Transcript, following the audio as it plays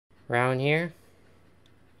Around here,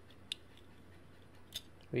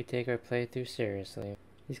 we take our playthrough seriously.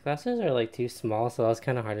 These glasses are like too small, so that's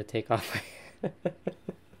kind of hard to take off.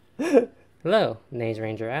 Hello, name's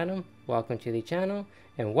Ranger Adam. Welcome to the channel,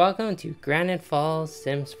 and welcome to Granite Falls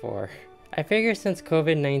Sims 4. I figure since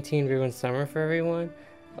COVID-19 ruined summer for everyone,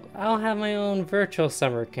 I'll have my own virtual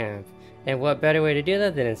summer camp. And what better way to do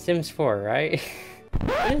that than in Sims 4, right?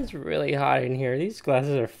 It is really hot in here. These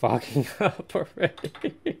glasses are fogging up already.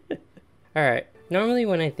 Alright, normally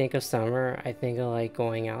when I think of summer, I think of like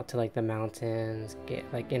going out to like the mountains, get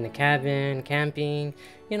like in the cabin, camping,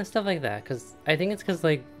 you know, stuff like that. Cause I think it's cause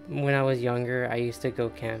like when I was younger, I used to go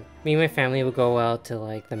camp. Me and my family would go out to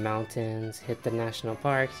like the mountains, hit the national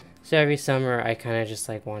parks. So every summer I kind of just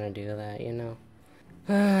like want to do that, you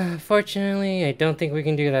know. Fortunately, I don't think we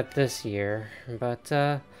can do that this year, but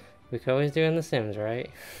we could always do it in The Sims, right?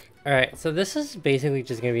 Alright, so this is basically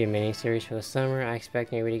just going to be a mini-series for the summer. I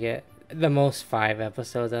expect maybe to get the most 5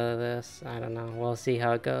 episodes out of this. I don't know. We'll see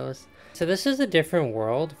how it goes. So this is a different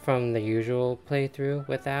world from the usual playthrough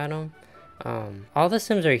with Adam. All the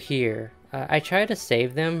Sims are here. I tried to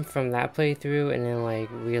save them from that playthrough and then like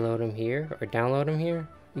reload them here or download them here.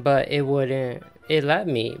 But it wouldn't, it let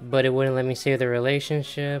me, but it wouldn't let me save the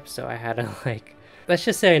relationship. So I had to like, let's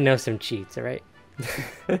just say I know some cheats, alright?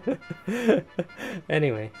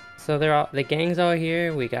 Anyway, so the gang's all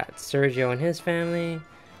here. We got Sergio and his family.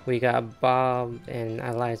 We got Bob and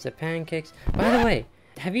Eliza Pancakes. By the way,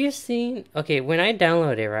 have you seen, okay, when I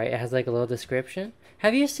download it, right, it has like a little description.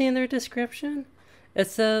 Have you seen their description? It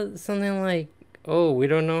says something like, oh, we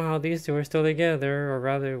don't know how these two are still together, or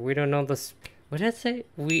rather, we don't know what did it say?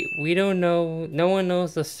 We don't know, no one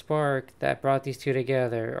knows the spark that brought these two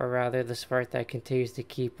together, or rather the spark that continues to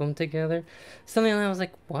keep them together. Something like that. I was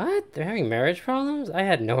like, what? They're having marriage problems? I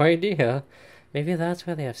had no idea. Maybe that's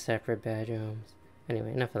why they have separate bedrooms.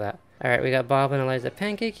 Anyway, enough of that. Alright, we got Bob and Eliza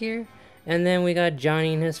Pancake here. And then we got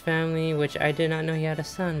Johnny and his family, which I did not know he had a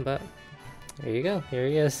son, but there you go. Here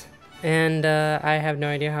he is. And I have no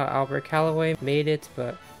idea how Albert Calloway made it,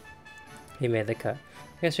 but he made the cut.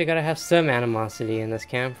 I guess we gotta have some animosity in this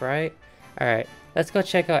camp, right? Alright, let's go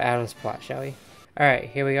check out Adam's plot, shall we? Alright,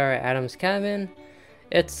 here we are at Adam's cabin.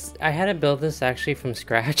 I had to build this actually from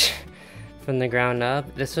scratch, from the ground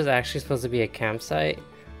up. This was actually supposed to be a campsite,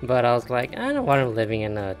 but I was like, I don't want him living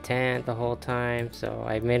in a tent the whole time, so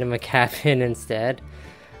I made him a cabin instead.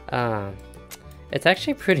 It's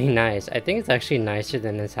actually pretty nice. I think it's actually nicer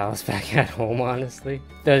than his house back at home, honestly.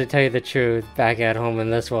 Though to tell you the truth, back at home in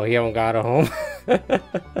this world, he don't got a home.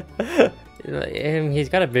 He's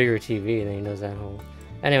got a bigger TV than he does at home.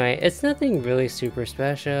 Anyway, it's nothing really super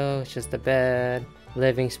special. It's just a bed,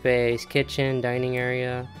 living space, kitchen, dining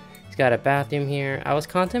area. He's got a bathroom here. I was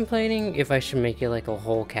contemplating if I should make it like a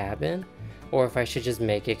whole cabin, or if I should just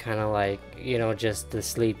make it kind of like, you know, just the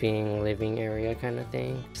sleeping, living area kind of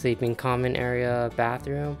thing. Sleeping common area,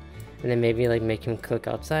 bathroom. And then maybe like make him cook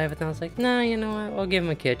outside. But then I was like, nah, you know what? I'll give him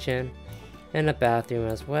a kitchen. And a bathroom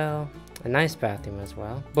as well. A nice bathroom as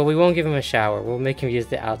well. But we won't give him a shower. We'll make him use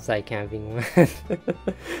the outside camping one.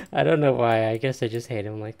 I don't know why. I guess I just hate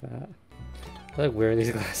him like that. I look weird with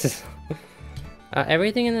these glasses.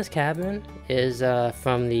 Everything in this cabin is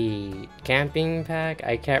from the camping pack.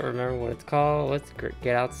 I can't remember what it's called. What's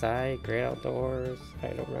Get Outside, Great Outdoors. I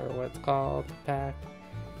don't remember what it's called, the pack.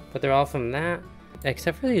 But they're all from that.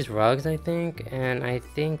 Except for these rugs, I think. And I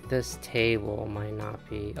think this table might not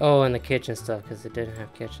be. Oh, and the kitchen stuff, because it didn't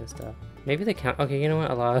have kitchen stuff. Maybe the okay, you know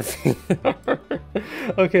what? A lot of things are.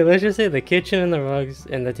 Okay, let's just say the kitchen and the rugs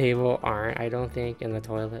and the table aren't, I don't think. And the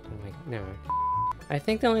toilet. Oh my god, never mind. I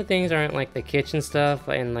think the only things aren't like the kitchen stuff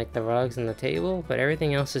and like the rugs and the table, but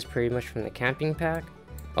everything else is pretty much from the camping pack.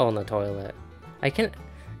 Oh, and the toilet.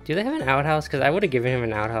 Do they have an outhouse? Because I would have given him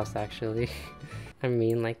an outhouse actually. I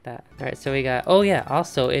mean like that. Alright, so we got, oh yeah,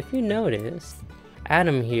 also if you notice,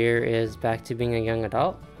 Adam here is back to being a young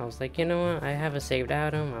adult. I was like, you know what, I have a saved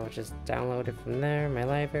Adam. I would just download it from there, my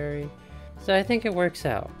library. So I think it works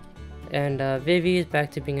out. And Vivi is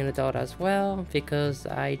back to being an adult as well, because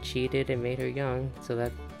I cheated and made her young, so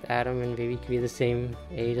that Adam and Vivi could be the same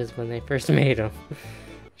age as when they first made them.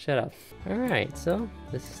 Shut up. Alright, so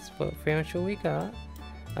this is pretty much what we got.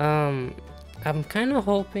 I'm kind of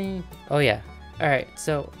hoping... Oh yeah. Alright,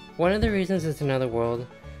 so one of the reasons it's another world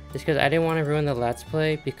is because I didn't want to ruin the Let's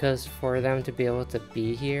Play, because for them to be able to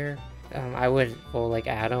be here, I would, well like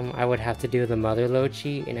Adam, I would have to do the motherload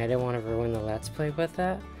cheat, and I didn't want to ruin the Let's Play with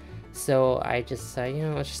that. So I just decided, you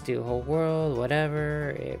know, let's just do a whole world,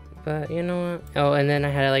 whatever. But you know what? Oh, and then I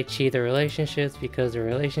had to like cheat the relationships because the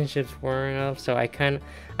relationships weren't up. So I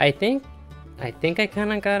think I think I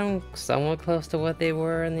kind of got them somewhat close to what they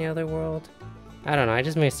were in the other world. I don't know, I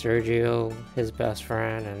just made Sergio his best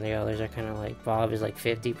friend, and the others are kind of like, Bob is like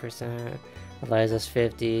 50%, Eliza's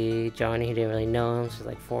 50, Johnny, he didn't really know him, so he's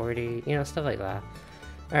like 40, you know, stuff like that.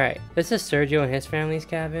 Alright, this is Sergio and his family's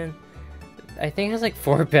cabin. I think it has like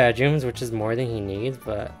 4 bedrooms, which is more than he needs,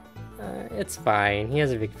 but it's fine. He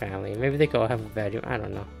has a big family. Maybe they go have a bedroom, I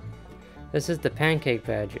don't know. This is the pancake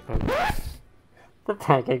bedroom. The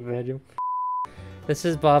pancake bedroom. This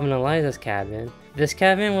is Bob and Eliza's cabin. This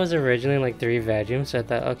cabin was originally like 3 bedrooms, so I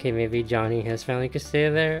thought, okay, maybe Johnny and his family could stay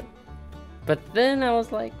there. But then I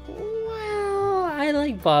was like, well, I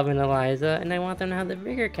like Bob and Eliza, and I want them to have the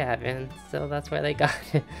bigger cabin, so that's why they got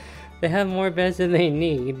it. They have more beds than they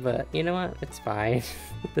need, but you know what? It's fine.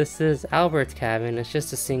 This is Albert's cabin. It's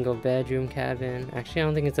just a single bedroom cabin. Actually, I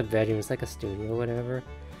don't think it's a bedroom. It's like a studio or whatever.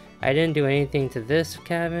 I didn't do anything to this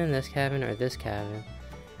cabin, or this cabin.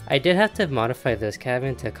 I did have to modify this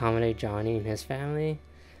cabin to accommodate Johnny and his family.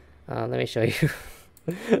 Let me show you.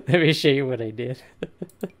 Let me show you what I did.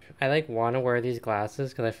 I like want to wear these glasses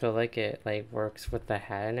because I feel like it like works with the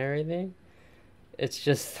hat and everything. It's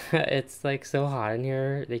just it's like so hot in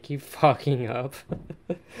here. They keep fogging up.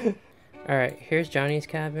 Alright, here's Johnny's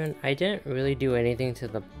cabin. I didn't really do anything to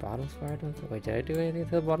the bottom floor. I don't think. Wait, did I do anything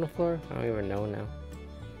to the bottom floor? I don't even know now.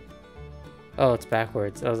 Oh, it's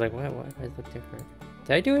backwards. I was like, what? Why does it look different?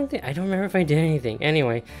 Did I do anything? I don't remember if I did anything.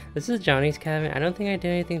 Anyway, this is Johnny's cabin. I don't think I did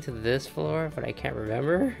anything to this floor, but I can't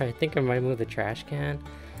remember. I think I might move the trash can.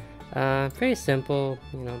 Pretty simple,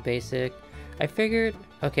 you know, basic. I figured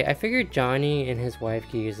Johnny and his wife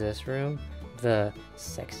could use this room, the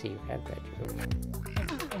sexy red bedroom.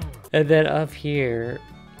 And then up here,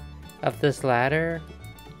 up this ladder,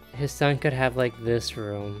 his son could have like this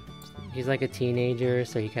room. He's like a teenager,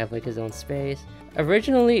 so he could have like his own space.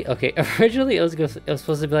 Originally it was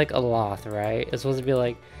supposed to be like a loft, right? It was supposed to be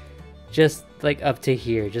like just like up to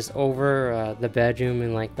here, just over the bedroom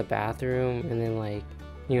and like the bathroom, and then like,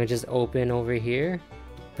 you know, just open over here.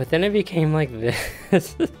 But then it became like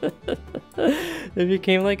this. It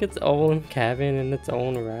became like its own cabin in its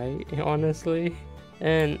own right, honestly.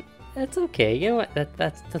 And that's okay. You know what?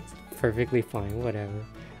 That's perfectly fine. Whatever.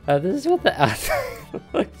 This is what the outside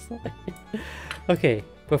looks like. Okay,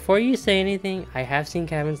 before you say anything, I have seen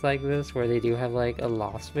cabins like this where they do have like a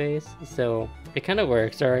loft space, so it kind of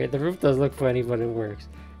works. Alright, the roof does look funny, but it works.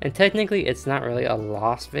 And technically, it's not really a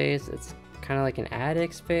loft space. It's kind of like an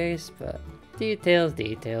attic space, but details.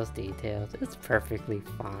 It's perfectly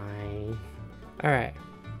fine. Alright,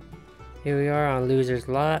 here we are on Loser's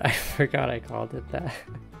Lot. I forgot I called it that.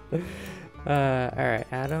 Alright,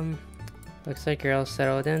 Adam. Looks like you're all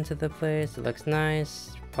settled into the place. It looks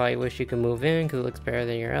nice. Probably wish you could move in because it looks better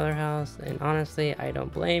than your other house. And honestly, I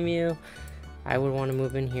don't blame you. I would want to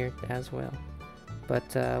move in here as well.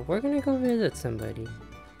 But we're gonna go visit somebody.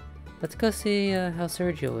 Let's go see how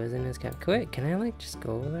Sergio is in his cabin. Wait, can I like just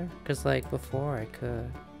go over there? Because like before I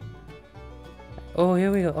could. Oh,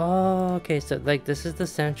 here we go. Oh, okay. So like this is the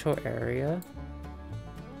central area.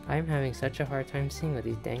 I'm having such a hard time seeing with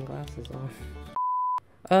these dang glasses on.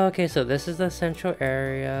 Okay, so this is the central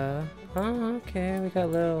area. Oh, okay, we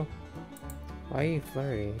got little... Why are you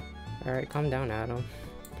flirty? Alright, calm down, Adam.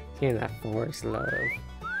 Getting that forced love.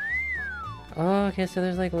 Oh, okay, so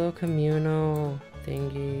there's like little communal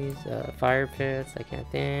thingies, fire pits, I can't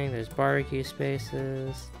think. There's barbecue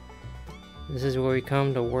spaces. This is where we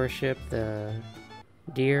come to worship the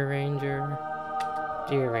Deer Ranger.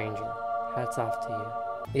 Deer Ranger, hats off to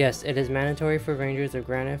you. Yes, it is mandatory for Rangers of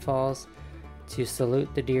Granite Falls to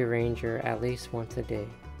salute the Deer Ranger at least once a day.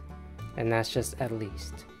 And that's just at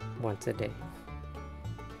least once a day.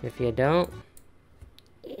 If you don't,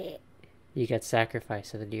 you get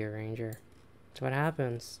sacrificed to the Deer Ranger. That's what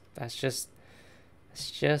happens. It's just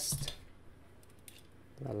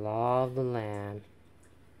the law of the land.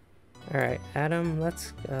 Alright, Adam,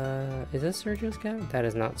 let's, is this Sergio's cabin? That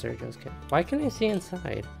is not Sergio's cabin. Why can't I see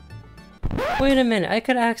inside? Wait a minute, I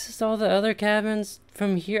could access all the other cabins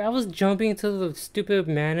from here. I was jumping to the stupid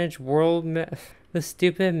manage world map,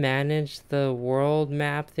 the world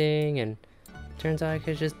map thing, and turns out I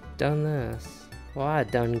could just done this. Well, I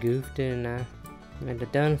done goofed, didn't I? You had to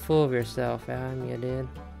done fool of yourself, Adam, you did.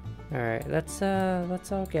 Alright, let's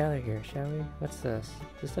all gather here, shall we? What's this?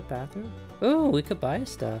 Is this a bathroom? Ooh, we could buy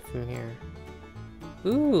stuff from here.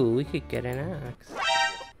 Ooh, we could get an axe.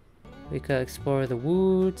 We could explore the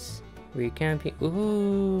woods. Were you camping?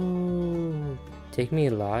 Ooh. Take me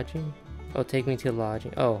lodging? Oh, take me to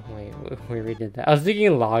lodging. Oh, wait, we already did that. I was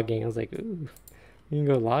thinking logging. I was like, ooh. We can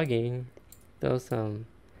go logging. Throw some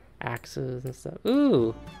axes and stuff.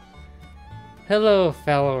 Ooh. Hello,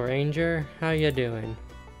 fellow ranger. How you doing?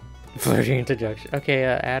 Flirty introduction. Okay,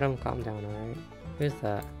 Adam, calm down, alright? Who's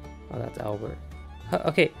that? Oh, that's Albert.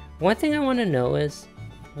 Okay, one thing I want to know is,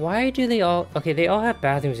 why do they all... Okay, they all have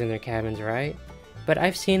bathrooms in their cabins, right? But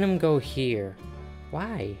I've seen them go here.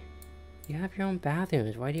 Why? You have your own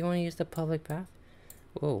bathrooms. Why do you want to use the public bath?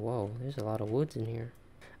 Whoa, whoa, there's a lot of woods in here.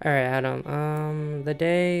 Alright, Adam, the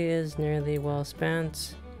day is nearly well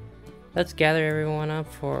spent. Let's gather everyone up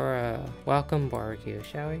for a welcome barbecue,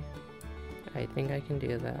 shall we? I think I can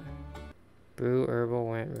do that. Brew herbal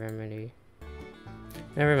wet remedy.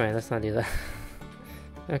 Never mind, let's not do that.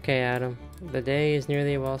 Okay, Adam, the day is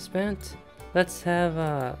nearly well spent. Let's start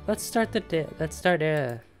the day.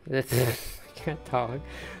 I can't talk.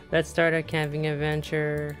 Let's start a camping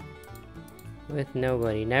adventure with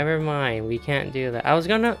nobody. Never mind, we can't do that. I was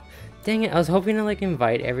gonna, dang it, I was hoping to like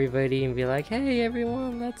invite everybody and be like, hey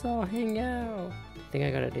everyone, let's all hang out. I think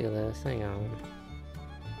I gotta do this, hang on.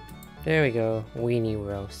 There we go, weenie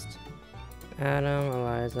roast. Adam,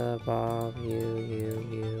 Eliza, Bob,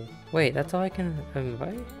 you. Wait, that's all I can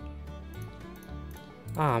invite?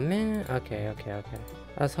 Aw, man. Okay.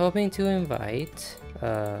 I was hoping to invite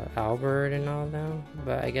Albert and all them,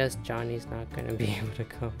 but I guess Johnny's not gonna be able to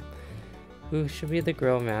come. Who should be the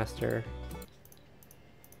grill master?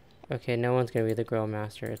 Okay, no one's gonna be the grill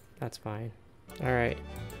master. That's fine. Alright,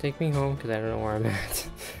 take me home because I don't know where I'm at.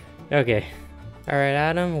 Okay. Alright,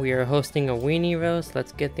 Adam, we are hosting a weenie roast.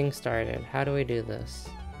 Let's get things started. How do we do this?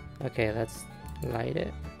 Okay, let's light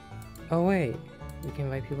it. Oh wait, we can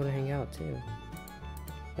invite people to hang out too.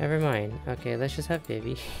 Never mind. Okay, let's just have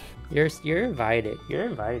Vivi. You're invited. You're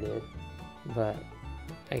invited. But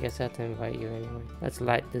I guess I have to invite you anyway. Let's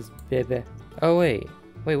light this baby. Oh wait.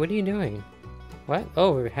 Wait, what are you doing? What?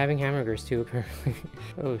 Oh, we're having hamburgers too apparently.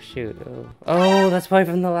 Oh shoot. Oh, that's probably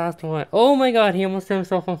from the last one. Oh my god, he almost set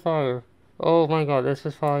himself on fire. Oh my god, this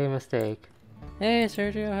was probably a mistake. Hey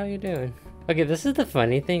Sergio, how you doing? Okay, this is the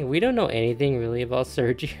funny thing. We don't know anything really about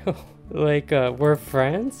Sergio. Like, we're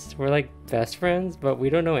friends. We're like best friends, but we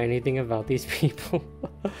don't know anything about these people.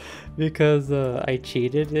 Because, I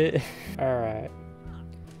cheated it. Alright.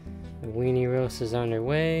 The weenie roast is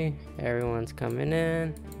underway. Everyone's coming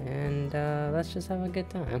in. And, let's just have a good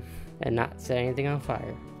time. And not set anything on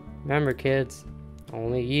fire. Remember, kids,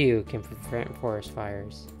 only you can prevent forest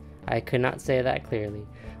fires. I could not say that clearly.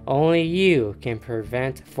 Only you can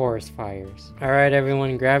prevent forest fires. Alright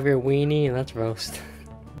everyone, grab your weenie and let's roast.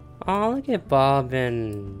 Oh, look at Bob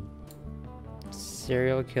and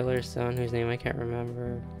serial killer's son, whose name I can't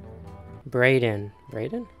remember. Braden.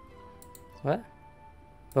 Braden? What?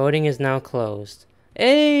 Voting is now closed.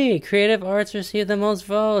 Hey! Creative Arts received the most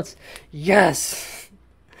votes! Yes!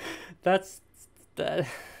 That's... that...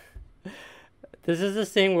 This is the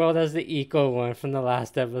same world as the eco one from the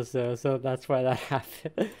last episode, so that's why that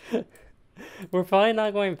happened. We're probably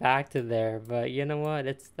not going back to there, but you know what?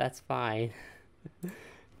 That's fine.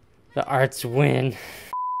 The arts win.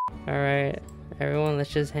 Alright, everyone, let's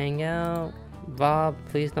just hang out. Bob,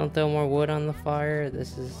 please don't throw more wood on the fire.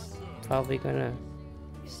 This is probably gonna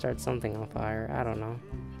start something on fire. I don't know.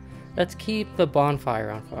 Let's keep the bonfire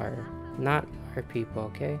on fire, not our people,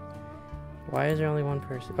 okay? Why is there only one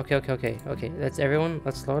person? Okay. Let's everyone,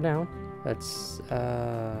 slow down. Let's,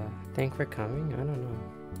 thank for coming. I don't know.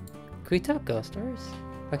 Can we talk ghost stories?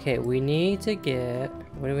 Okay, we need to get,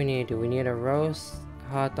 what do we need to do? We need to roast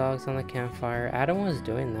hot dogs on the campfire. Adam was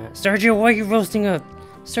doing that. Sergio, why are you roasting a...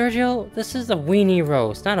 Sergio, this is a weenie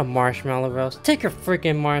roast, not a marshmallow roast. Take your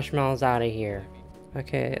freaking marshmallows out of here.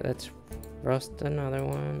 Okay, let's roast another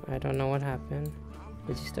one. I don't know what happened.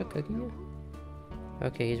 Is he still cooking it?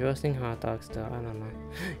 Okay, he's roasting hot dogs still. I don't know.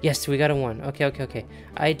 Yes, we got a 1. Okay.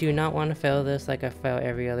 I do not want to fail this like I fail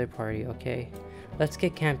every other party, okay? Let's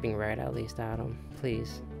get camping right at least, Adam.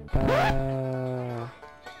 Please.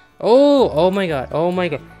 Oh my god.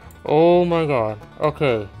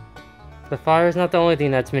 Okay. The fire is not the only thing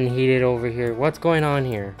that's been heated over here. What's going on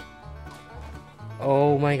here?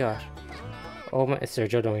 Oh my gosh. Oh my...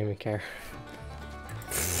 Sergio don't even care.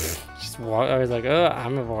 I was like, oh,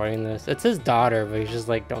 I'm avoiding this. It's his daughter, but he's just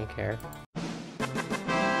like, don't care.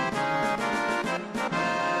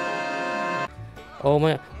 Oh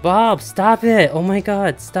my... Bob, stop it! Oh my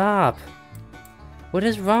god, stop! What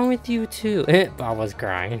is wrong with you two? Bob was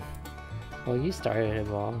crying. Well, you started it,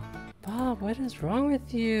 Bob. Bob, what is wrong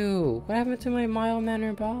with you? What happened to my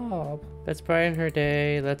mild-mannered Bob? Let's brighten her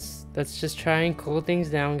day. Let's just try and cool things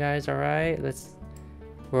down, guys, alright?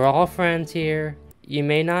 We're all friends here. You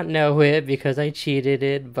may not know it because I cheated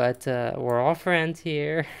it, but we're all friends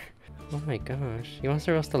here. Oh my gosh. He wants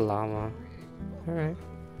to roast a llama. Alright.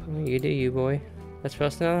 Well, you do you, boy. Let's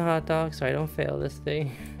roast another hot dog so I don't fail this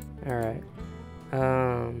thing. Alright.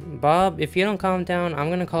 Bob, if you don't calm down, I'm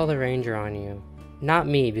gonna call the ranger on you. Not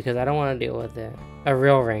me, because I don't want to deal with it. A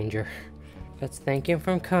real ranger. Let's thank him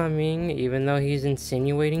for coming, even though he's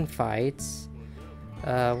insinuating fights.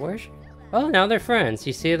 Where's... Oh, now they're friends.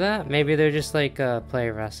 You see that? Maybe they're just like,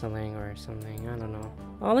 play wrestling or something. I don't know.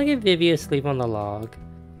 Oh, look at Vivi asleep on the log.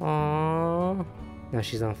 Aww. No,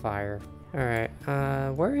 she's on fire. Alright,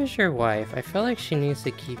 where is your wife? I feel like she needs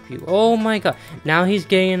to keep you... Oh my god! Now he's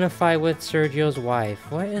getting in a fight with Sergio's wife.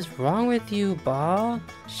 What is wrong with you, Bob?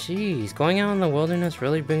 Jeez, going out in the wilderness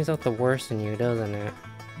really brings out the worst in you, doesn't it?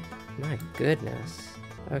 My goodness.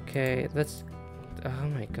 Okay, let's... Oh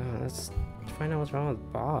my god, let's find out what's wrong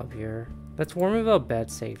with Bob here. Let's warn him about bed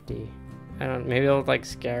safety. I don't... Maybe it'll, like,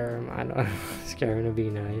 scare him. I don't know. Scare him to be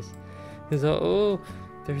nice. He's like, oh,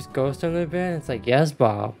 there's ghosts on the bed? It's like, yes,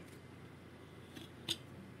 Bob.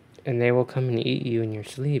 And they will come and eat you in your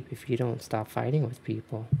sleep if you don't stop fighting with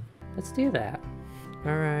people. Let's do that.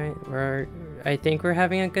 Alright, I think we're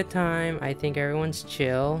having a good time. I think everyone's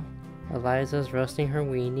chill. Eliza's roasting her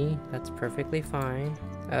weenie. That's perfectly fine.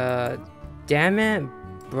 Damn it,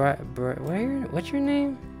 what's your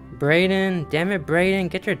name? Brayden. Damn it,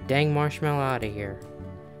 Brayden. Get your dang marshmallow out of here.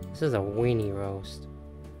 This is a weenie roast.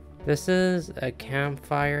 This is a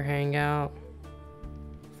campfire hangout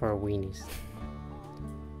for weenies.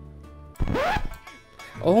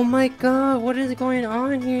 Oh my god, what is going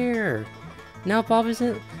on here? Now Bob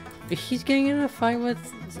isn't... He's getting in a fight with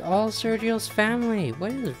all Sergio's family.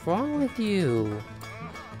 What is wrong with you?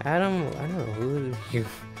 Adam, I don't know who you...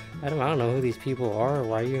 Adam, I don't know who these people are or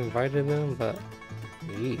why you invited them, but...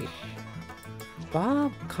 Yeesh.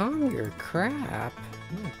 Bob, calm your crap.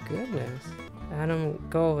 Oh my goodness. Adam,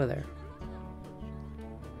 go over there.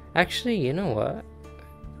 Actually, you know what?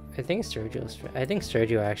 I think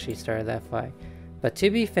Sergio actually started that fight. But to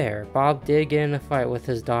be fair, Bob did get in a fight with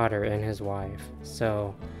his daughter and his wife.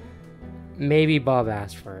 So, maybe Bob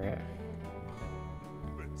asked for it.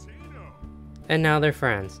 And now they're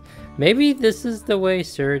friends. Maybe this is the way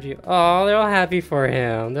Sergio... Oh, they're all happy for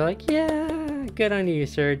him. They're like, yeah, good on you,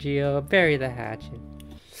 Sergio. Bury the hatchet.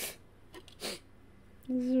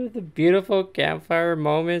 These are the beautiful campfire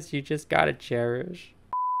moments you just gotta cherish.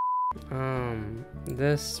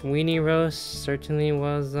 This weenie roast certainly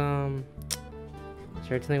was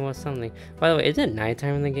something. By the way, is it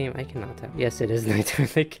nighttime in the game? I cannot tell. Yes, it is nighttime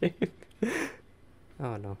in the game.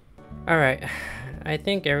 Oh no. Alright. I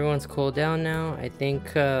think everyone's cooled down now. I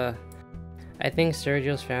think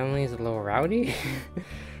Sergio's family is a little rowdy.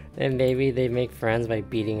 And maybe they make friends by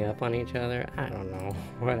beating up on each other. I don't know.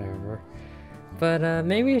 Whatever. But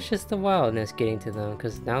maybe it's just the wildness getting to them,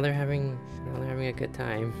 because now they're having a good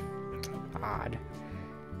time. Odd.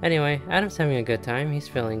 Anyway, Adam's having a good time. He's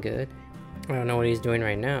feeling good. I don't know what he's doing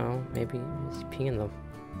right now. Maybe he's peeing the...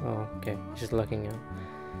 Oh, okay. He's just looking out.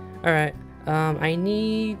 Alright. I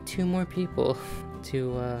need 2 more people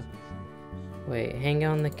to, wait, hang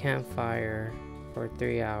out on the campfire for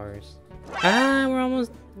 3 hours. Ah, we're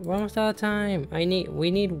almost out of time. We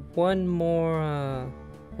need 1 more,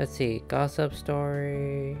 let's see, gossip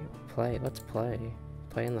story. Play, let's play.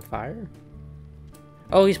 Play in the fire?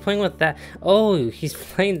 Oh, he's playing with that. Oh, he's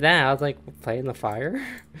playing that. I was like, play in the fire?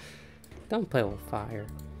 Don't play with fire.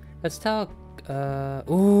 Let's tell,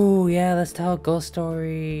 ooh, yeah, let's tell a ghost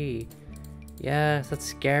story. Yes, let's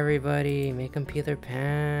scare everybody. Make them pee their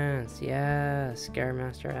pants. Yes, scare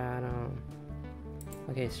Master Adam.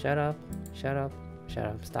 Okay, shut up. Shut up. Shut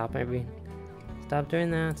up. Stop, maybe. Stop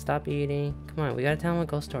doing that. Stop eating. Come on, we gotta tell him a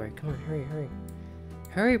ghost story. Come on, hurry, hurry.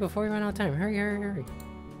 Hurry before we run out of time. Hurry, hurry, hurry.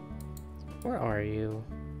 Where are you?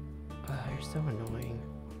 Oh, you're so annoying.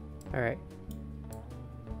 Alright.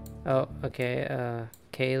 Oh, okay,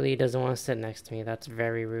 Kaylee doesn't want to sit next to me. That's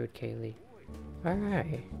very rude, Kaylee.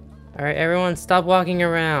 Alright. Alright, everyone, stop walking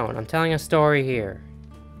around. I'm telling a story here.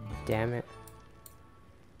 Damn it.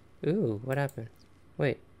 Ooh, what happened?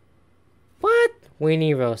 Wait. What?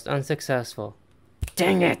 Weenie roast, unsuccessful.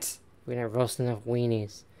 Dang it! We didn't roast enough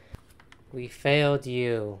weenies. We failed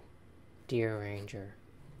you, dear Ranger.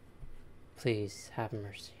 Please have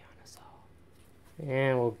mercy on us all.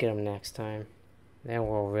 And we'll get them next time. Then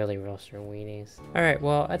we'll really roast our weenies. Alright,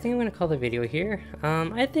 well, I think I'm gonna call the video here.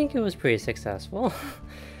 I think it was pretty successful.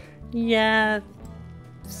 Yeah,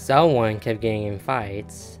 someone kept getting in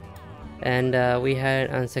fights. And we had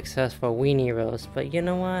an unsuccessful weenie roast. But you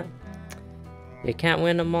know what? You can't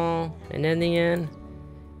win them all. And in the end,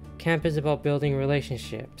 camp is about building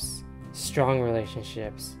relationships. Strong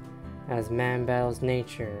relationships. As man battles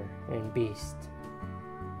nature and beast.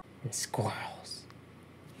 And squirrels.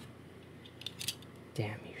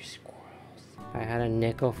 Damn you, squirrels. I had a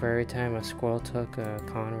nickel for every time a squirrel took a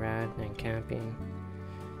Conrad and camping,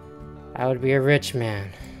 I would be a rich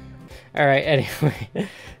man. Alright, anyway,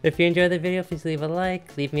 if you enjoyed the video, please leave a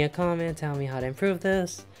like, leave me a comment, tell me how to improve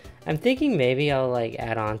this. I'm thinking maybe I'll like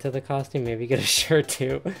add on to the costume, maybe get a shirt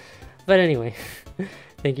too. But anyway,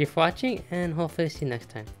 thank you for watching, and hopefully see you next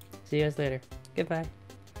time. See you guys later. Goodbye.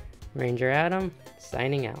 Ranger Adam,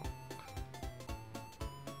 signing out.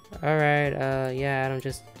 Alright, yeah, Adam,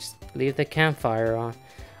 just leave the campfire on.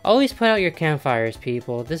 Always put out your campfires,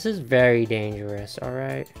 people. This is very dangerous,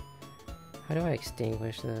 alright? How do I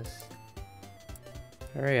extinguish this?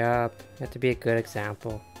 Hurry up. You have to be a good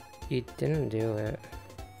example. You didn't do it.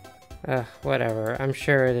 Whatever. I'm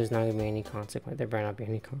sure there's not gonna be any consequence. There better not be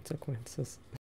any consequences.